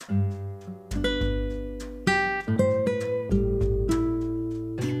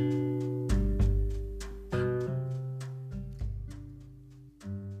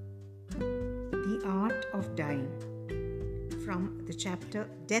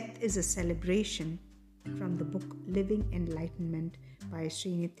Death is a Celebration from the book Living Enlightenment by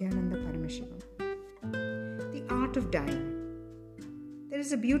Sri Nityananda Paramashivam. The Art of Dying. There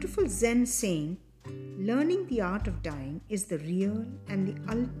is a beautiful Zen saying, learning the art of dying is the real and the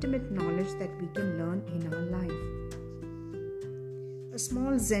ultimate knowledge that we can learn in our life. A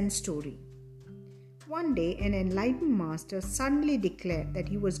small Zen story. One day, an enlightened master suddenly declared that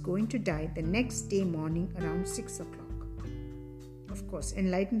he was going to die the next day morning around 6 o'clock. Of course,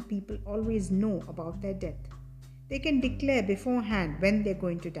 enlightened people always know about their death. They can declare beforehand when they're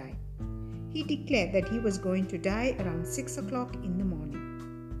going to die. He declared that he was going to die around 6 o'clock in the morning.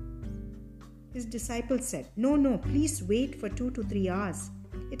 His disciples said, No, please wait for 2 to 3 hours.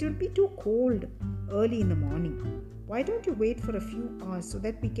 It will be too cold early in the morning. Why don't you wait for a few hours so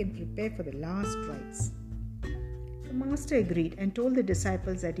that we can prepare for the last rites? The master agreed and told the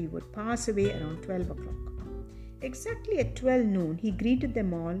disciples that he would pass away around 12 o'clock. Exactly at 12 noon, he greeted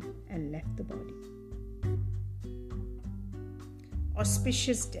them all and left the body.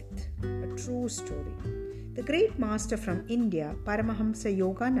 Auspicious death, a true story. The great master from India, Paramahamsa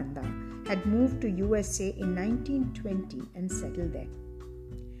Yogananda, had moved to USA in 1920 and settled there.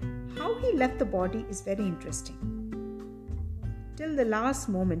 How he left the body is very interesting. Till the last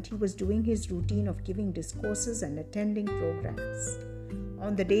moment, he was doing his routine of giving discourses and attending programs.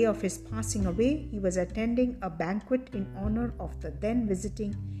 On the day of his passing away, he was attending a banquet in honor of the then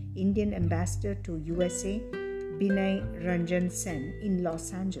visiting Indian ambassador to USA, Binay Ranjan Sen, in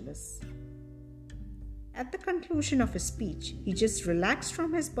Los Angeles. At the conclusion of his speech, he just relaxed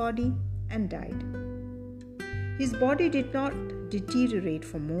from his body and died. His body did not deteriorate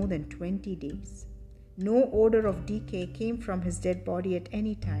for more than 20 days. No odor of decay came from his dead body at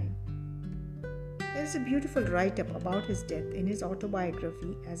any time. There is a beautiful write-up about his death in his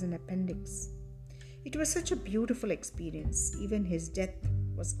autobiography as an appendix. It was such a beautiful experience. Even his death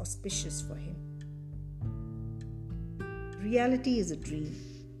was auspicious for him. Reality is a dream.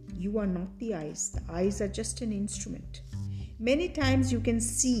 You are not the eyes. The eyes are just an instrument. Many times you can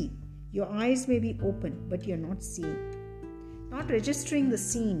see. Your eyes may be open, but you are not seeing. Not registering the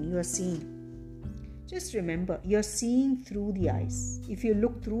scene you are seeing. Just remember, you are seeing through the eyes. If you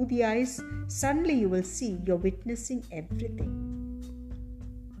look through the eyes, suddenly you will see you are witnessing everything.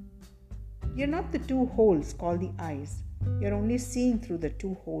 You are not the two holes called the eyes. You are only seeing through the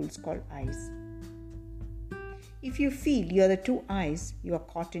two holes called eyes. If you feel you are the two eyes, you are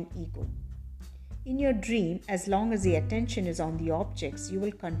caught in ego. In your dream, as long as the attention is on the objects, you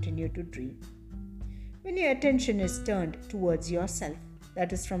will continue to dream. When your attention is turned towards yourself,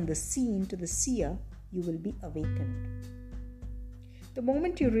 that is from the seen to the seer, you will be awakened. The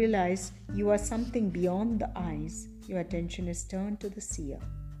moment you realize you are something beyond the eyes, your attention is turned to the seer.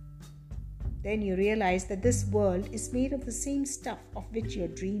 Then you realize that this world is made of the same stuff of which your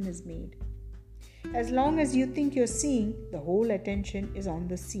dream is made. As long as you think you're seeing, the whole attention is on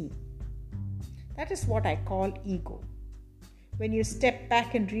the seen. That is what I call ego. When you step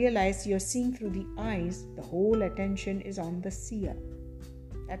back and realize you're seeing through the eyes, the whole attention is on the seer.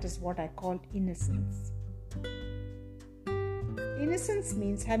 That is what I call innocence. Innocence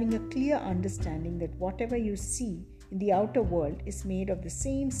means having a clear understanding that whatever you see in the outer world is made of the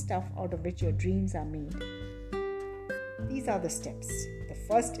same stuff out of which your dreams are made. These are the steps. The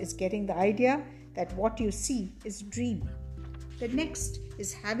first is getting the idea that what you see is dream. The next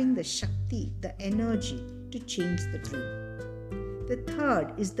is having the Shakti, the energy to change the dream. The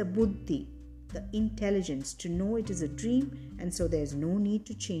third is the Buddhi, the intelligence to know it is a dream and so there is no need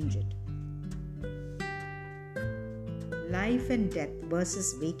to change it. Life and death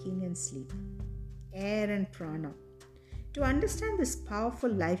versus waking and sleep. Air and prana. To understand this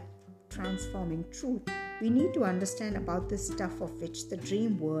powerful life-transforming truth, we need to understand about the stuff of which the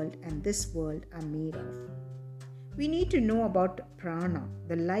dream world and this world are made of. We need to know about prana,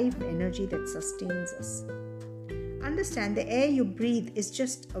 the life energy that sustains us. Understand the air you breathe is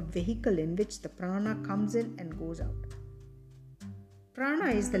just a vehicle in which the prana comes in and goes out. Prana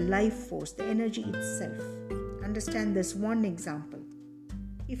is the life force, the energy itself. Understand this one example.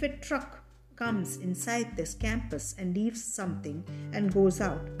 If a truck comes inside this campus and leaves something and goes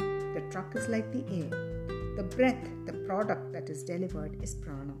out, the truck is like the air. The breath, the product that is delivered is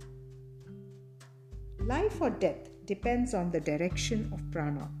prana. Life or death depends on the direction of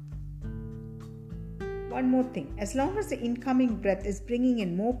prana. One more thing, as long as the incoming breath is bringing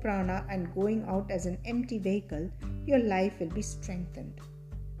in more prana and going out as an empty vehicle, your life will be strengthened.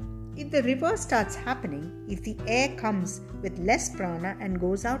 If the reverse starts happening, if the air comes with less prana and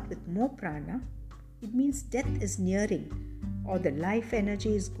goes out with more prana, it means death is nearing or the life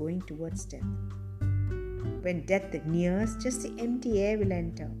energy is going towards death. When death nears, just the empty air will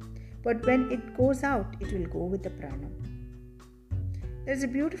enter. But when it goes out, it will go with the prana. There is a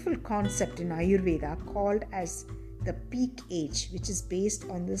beautiful concept in Ayurveda called as the peak age, which is based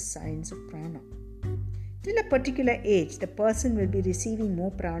on the science of prana. Till a particular age, the person will be receiving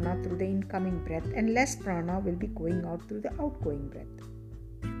more prana through the incoming breath and less prana will be going out through the outgoing breath.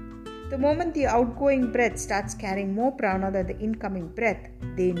 The moment the outgoing breath starts carrying more prana than the incoming breath,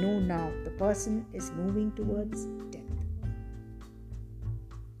 they know now the person is moving towards death.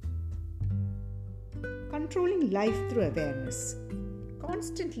 Controlling life through awareness.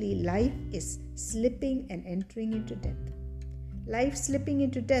 Constantly, life is slipping and entering into death. Life slipping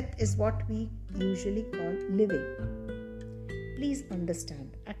into death is what we usually call living. Please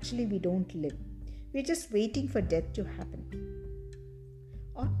understand, actually we don't live. We're just waiting for death to happen.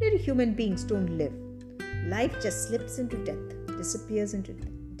 Ordinary human beings don't live. Life just slips into death, disappears into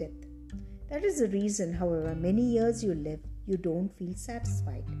death. That is the reason, however, many years you live, you don't feel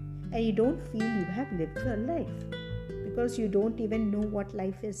satisfied and you don't feel you have lived your life because you don't even know what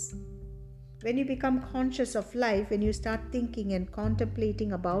life is. When you become conscious of life, when you start thinking and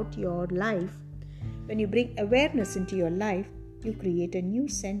contemplating about your life, when you bring awareness into your life, you create a new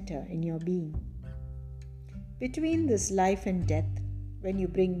center in your being. Between this life and death, when you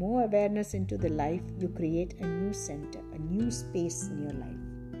bring more awareness into the life, you create a new center, a new space in your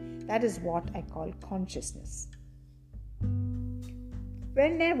life. That is what I call consciousness.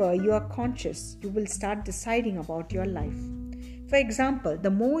 Whenever you are conscious, you will start deciding about your life. For example, the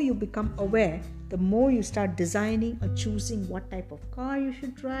more you become aware, the more you start designing or choosing what type of car you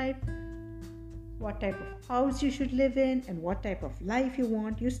should drive, what type of house you should live in, and what type of life you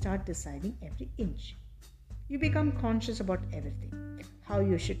want. You start deciding every inch. You become conscious about everything. How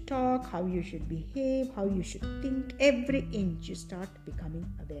you should talk, how you should behave, how you should think. Every inch you start becoming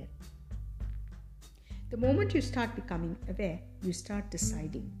aware. The moment you start becoming aware, you start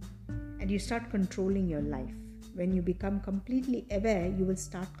deciding and you start controlling your life. When you become completely aware, you will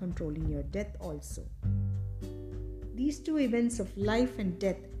start controlling your death also. These two events of life and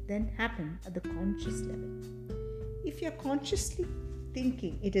death then happen at the conscious level. If you're consciously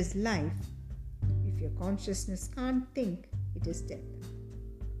thinking, it is life. If your consciousness can't think, it is death.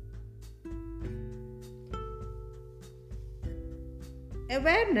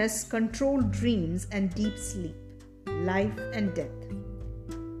 Awareness controls dreams and deep sleep, life and death.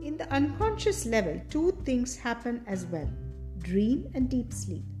 In the unconscious level, two things happen as well, dream and deep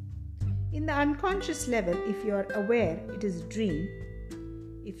sleep. In the unconscious level, if you are aware, it is dream.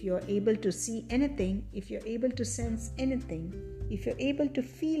 If you are able to see anything, if you are able to sense anything, if you are able to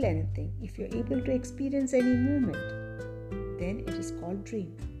feel anything, if you are able to experience any movement, then it is called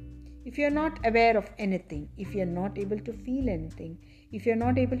dream. If you are not aware of anything, if you are not able to feel anything, if you are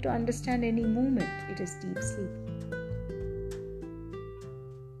not able to understand any movement, it is deep sleep.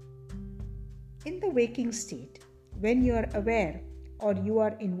 In the waking state, when you are aware or you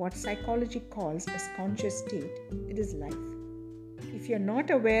are in what psychology calls as conscious state, it is life. If you are not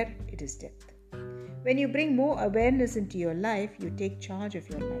aware, it is death. When you bring more awareness into your life, you take charge of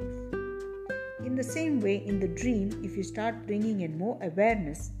your life. In the same way, in the dream, if you start bringing in more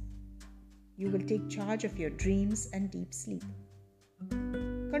awareness, you will take charge of your dreams and deep sleep.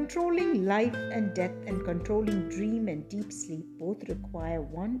 Controlling life and death and controlling dream and deep sleep both require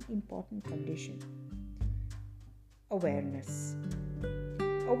one important condition: awareness.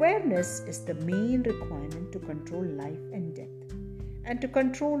 Awareness is the main requirement to control life and death and to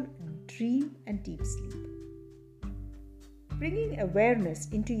control dream and deep sleep. Bringing awareness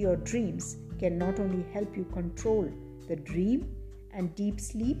into your dreams can not only help you control the dream and deep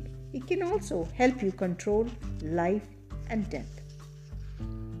sleep, it can also help you control life and death.